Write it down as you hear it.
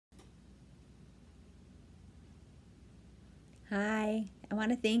Hi, I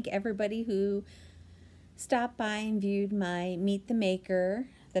want to thank everybody who stopped by and viewed my Meet the Maker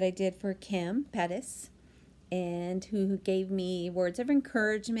that I did for Kim Pettis and who gave me words of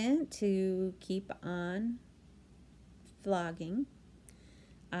encouragement to keep on vlogging.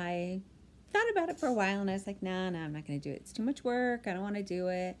 I thought about it for a while and I was like, nah, I'm not going to do it. It's too much work. I don't want to do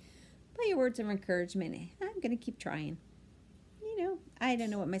it. But your words of encouragement, I'm going to keep trying. I don't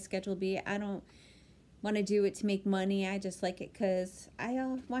know what my schedule will be. I don't want to do it to make money. I just like it because I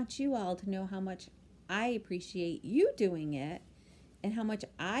want you all to know how much I appreciate you doing it and how much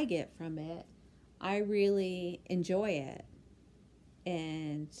I get from it. I really enjoy it.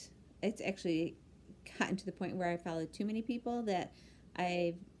 And it's actually gotten to the point where I follow too many people that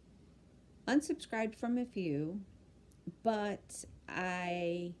I've unsubscribed from a few, but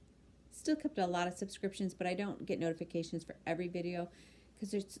I still kept a lot of subscriptions, but I don't get notifications for every video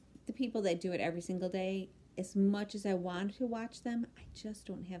because there's the people that do it every single day. As much as I want to watch them, I just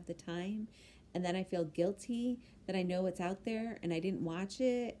don't have the time. And then I feel guilty that I know it's out there and I didn't watch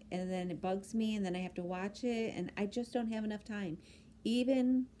it. And then it bugs me and then I have to watch it. And I just don't have enough time.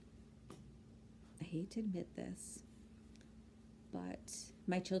 Even, I hate to admit this, but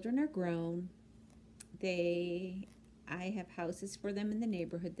my children are grown. I have houses for them in the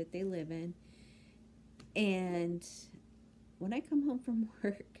neighborhood that they live in. And when I come home from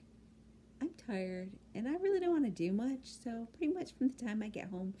work, I'm tired and I really don't want to do much. So pretty much from the time I get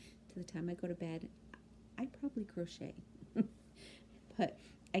home to the time I go to bed, I probably crochet. But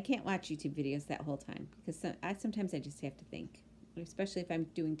I can't watch YouTube videos that whole time because sometimes I just have to think, especially if I'm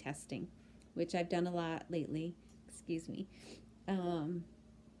doing testing, which I've done a lot lately. Excuse me.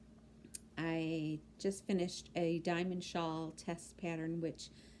 I just finished a diamond shawl test pattern, which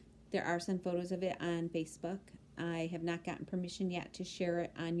there are some photos of it on Facebook. I have not gotten permission yet to share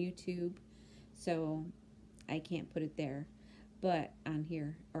it on YouTube, so I can't put it there, but on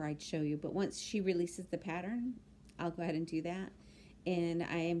here, or I'd show you. But once she releases the pattern, I'll go ahead and do that. And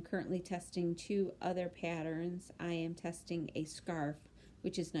I am currently testing two other patterns. I am testing a scarf,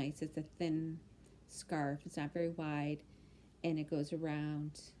 which is nice. It's a thin scarf. It's not very wide, and it goes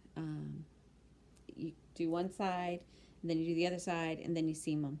around. You do one side, and then you do the other side, and then you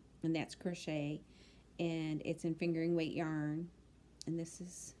seam them. And that's crochet, and it's in fingering weight yarn. And this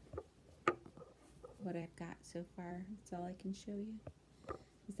is what I've got so far. That's all I can show you.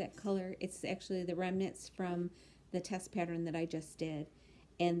 Is that color? It's actually the remnants from the test pattern that I just did.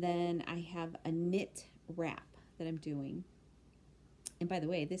 And then I have a knit wrap that I'm doing. And by the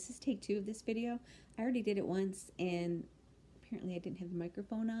way, this is take 2 of this video. I already did it once, and apparently I didn't have the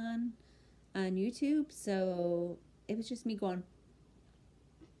microphone on YouTube, so it was just me going.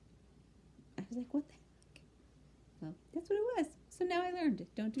 I was like, what the heck? Well, that's what it was. So now I learned,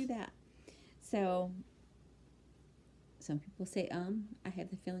 don't do that. So some people say, I have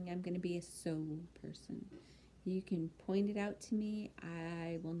the feeling I'm going to be a so person. You can point it out to me.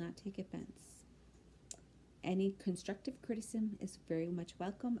 I will not take offense. Any constructive criticism is very much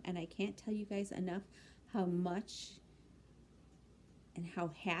welcome, and I can't tell you guys enough how much and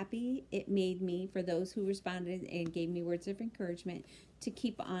how happy it made me for those who responded and gave me words of encouragement to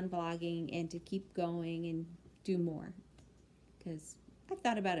keep on vlogging and to keep going and do more. Because I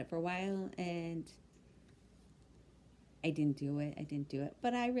thought about it for a while and I didn't do it.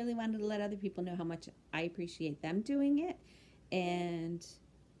 But I really wanted to let other people know how much I appreciate them doing it. And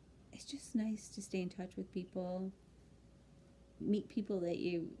it's just nice to stay in touch with people, meet people that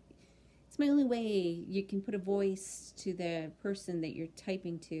it's my only way you can put a voice to the person that you're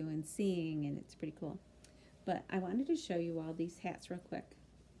typing to and seeing, and it's pretty cool. But I wanted to show you all these hats real quick.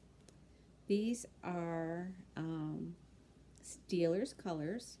 These are Steelers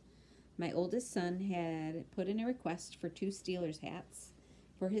colors. My oldest son had put in a request for 2 Steelers hats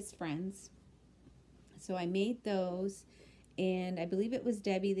for his friends. So I made those, and I believe it was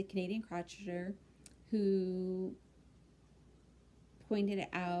Debbie, the Canadian crocheter, who pointed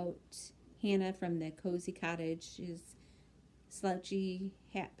out Hannah from the Cozy Cottage's slouchy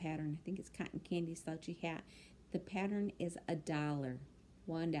hat pattern. I think it's cotton candy slouchy hat. The pattern is $1.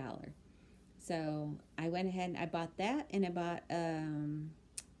 So I went ahead and I bought that, and I bought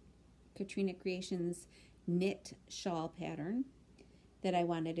Katrina Creations knit shawl pattern that I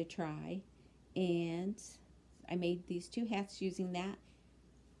wanted to try, and I made these 2 hats using that.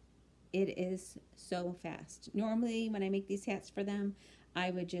 It is so fast. Normally when I make these hats for them,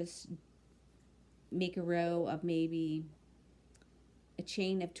 I would just make a row of maybe a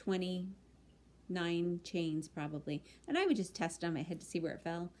chain of 29 chains probably, and I would just test them. I had to see where it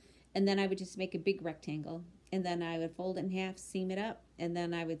fell, and then I would just make a big rectangle, and then I would fold it in half, seam it up, and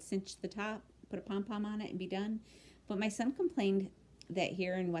then I would cinch the top, put a pom-pom on it, and be done. But my son complained that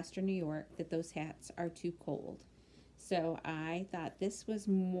here in Western New York that those hats are too cold. So I thought this was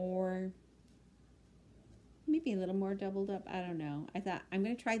more, maybe a little more doubled up. I don't know. I thought I'm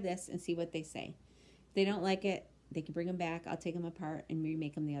going to try this and see what they say. If they don't like it, they can bring them back. I'll take them apart and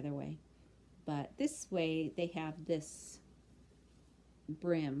remake them the other way. But this way they have this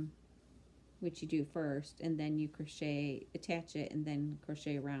brim, which you do first, and then you crochet, attach it, and then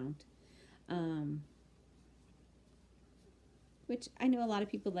crochet around. Um, which I know a lot of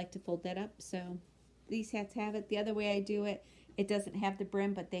people like to fold that up, so these hats have it. The other way I do it, it doesn't have the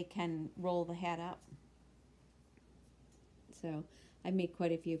brim, but they can roll the hat up. So I made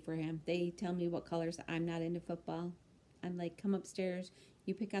quite a few for him. They tell me what colors. I'm not into football. I'm like, come upstairs,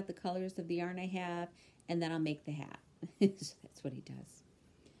 you pick out the colors of the yarn I have, and then I'll make the hat. So that's what he does.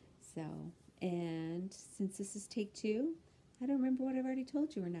 So, and since this is take 2, I don't remember what I've already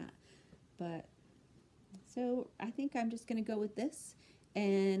told you or not, but so I think I'm just going to go with this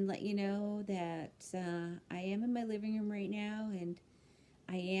and let you know that I am in my living room right now, and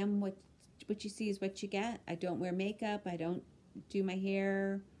I am what you see is what you get. I don't wear makeup. I don't do my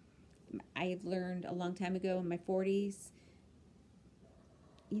hair. I learned a long time ago in my 40s,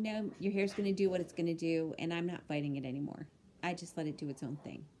 you know, your hair's going to do what it's going to do, and I'm not fighting it anymore. I just let it do its own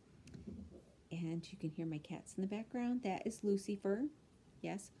thing. And you can hear my cats in the background. That is Lucifer.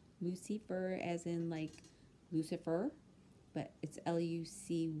 Yes, Lucifer as in like Lucifer, but it's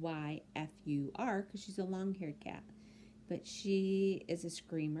Lucyfur because she's a long-haired cat. But she is a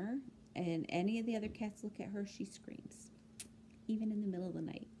screamer, and any of the other cats look at her, she screams, even in the middle of the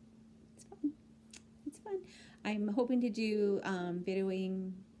night. It's fun. It's fun. I'm hoping to do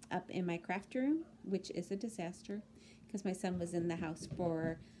videoing up in my craft room, which is a disaster because my son was in the house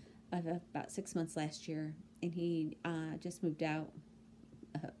for about 6 months last year, and he just moved out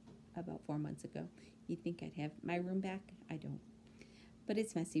about 4 months ago. You'd think I'd have my room back. I don't. But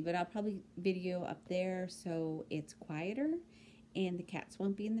it's messy. But I'll probably video up there so it's quieter and the cats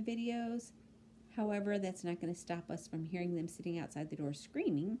won't be in the videos. However, that's not going to stop us from hearing them sitting outside the door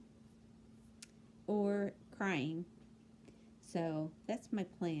screaming or crying. So that's my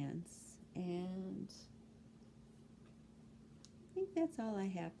plans. And I think that's all I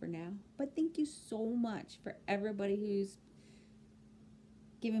have for now. But thank you so much for everybody who's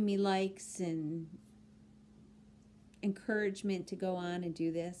given me likes and encouragement to go on and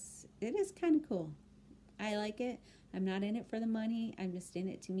do this. It is kind of cool. I like it. I'm not in it for the money. I'm just in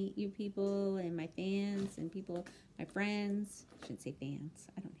it to meet you people and my fans and people, my friends. I shouldn't say fans.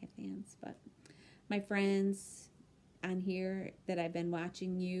 I don't have fans, but my friends on here that I've been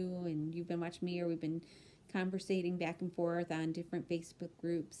watching you and you've been watching me, or we've been conversating back and forth on different Facebook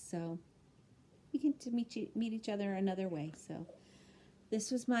groups. So we get to meet each other another way. So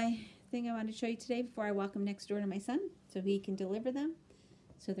this was my thing I wanted to show you today before I walk him next door to my son so he can deliver them.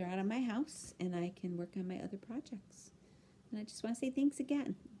 So they're out of my house and I can work on my other projects. And I just want to say thanks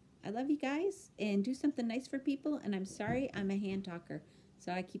again. I love you guys, and do something nice for people. And I'm sorry, I'm a hand talker.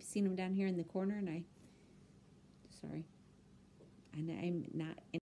 So I keep seeing them down here in the corner, and sorry. And I'm not